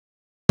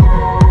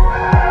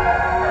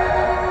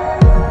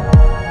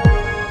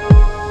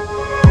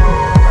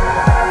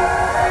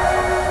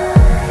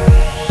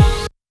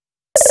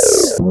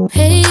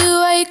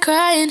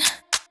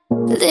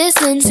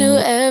Listen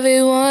to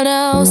everyone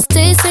else.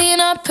 They say you're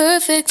not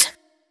perfect,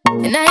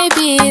 and now you're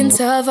being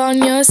tough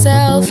on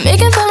yourself,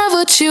 making fun of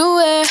what you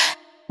wear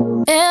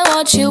and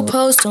what you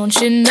post. Don't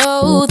you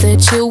know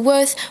that you're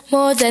worth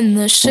more than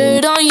the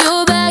shirt on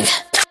your back?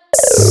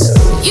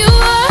 You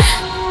are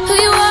who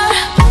you are,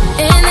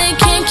 and they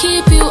can't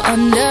keep you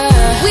under.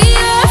 We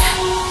are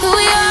who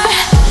we are.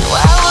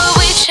 Why would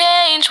we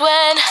change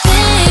when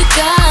they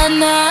got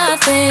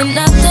nothing?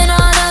 Nothing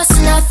on us,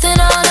 nothing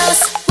on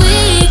us.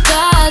 We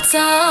got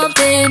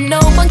something no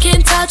one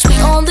can touch. We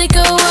only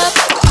go up.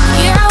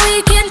 Yeah,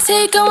 we can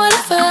take on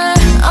whatever.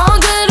 All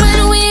good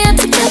when we are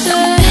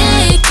together.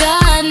 They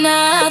got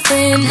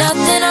nothing,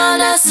 nothing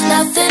on us,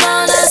 nothing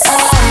on us.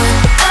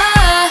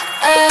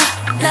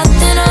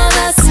 Nothing on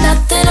us,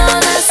 nothing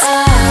on us.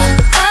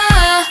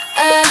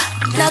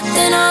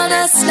 Nothing on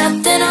us,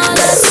 nothing on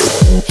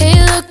us. Hey,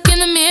 look in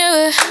the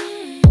mirror.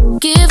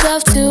 Give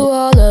love to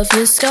all of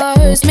your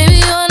stars. Maybe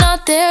you're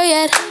not there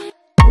yet,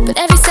 but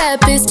every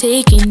step is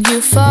taking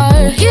you far.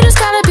 You just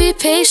gotta be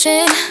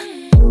patient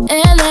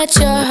and let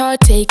your heart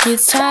take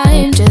its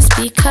time. Just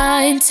be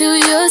kind to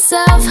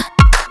yourself.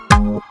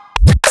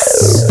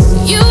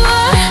 You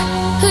are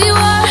who you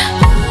are,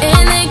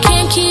 and they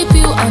can't keep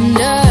you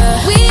under.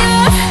 We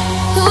are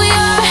who we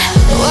are.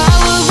 Why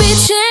would we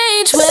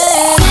change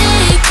when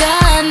they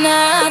got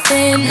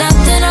nothing?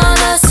 Nothing on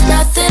us,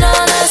 nothing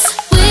on us.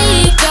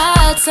 We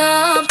got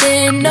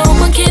something no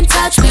one can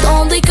touch. We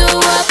only go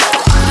up.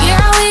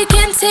 Yeah, we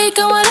can take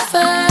on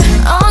whatever.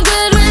 All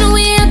good when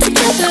we are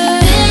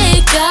together.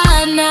 They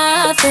got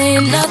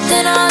nothing,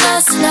 nothing on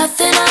us,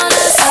 nothing on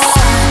us.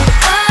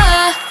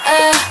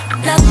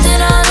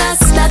 Nothing on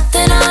us,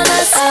 nothing on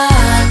us.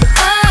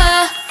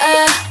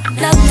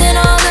 Nothing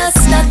on us,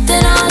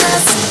 nothing on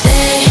us.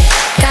 They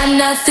got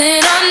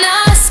nothing on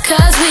us,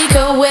 cause we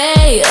go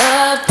way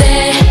up.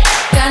 They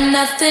got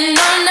nothing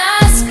on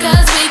us,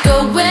 cause we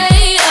go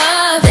way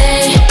up.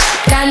 They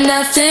got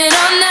nothing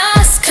on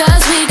us,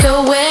 cause we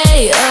go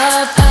way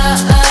up. They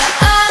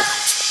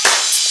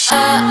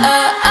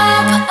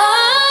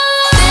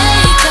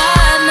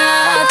got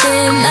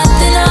nothing,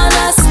 nothing on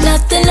us,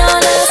 nothing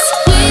on us.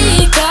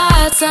 We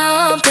got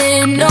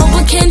something no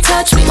one can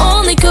touch. We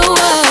only go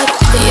up.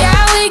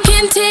 Yeah, we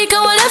can take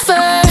on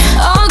whatever.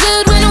 All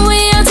good when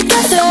we are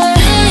together.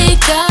 They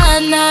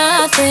got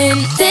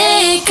nothing,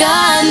 they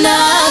got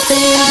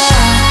nothing.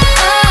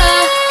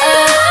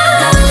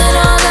 Nothing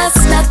on us,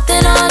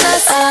 nothing on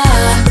us.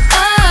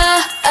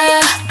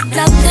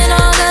 Nothing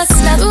on us,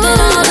 nothing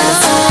on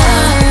us.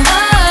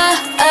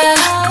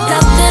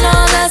 Nothing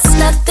on us,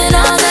 nothing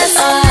on us.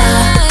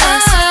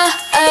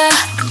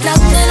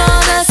 Nothing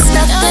on us,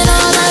 nothing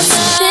on us.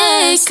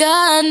 They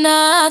got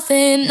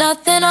nothing,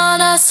 nothing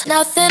on us,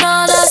 nothing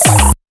on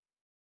us.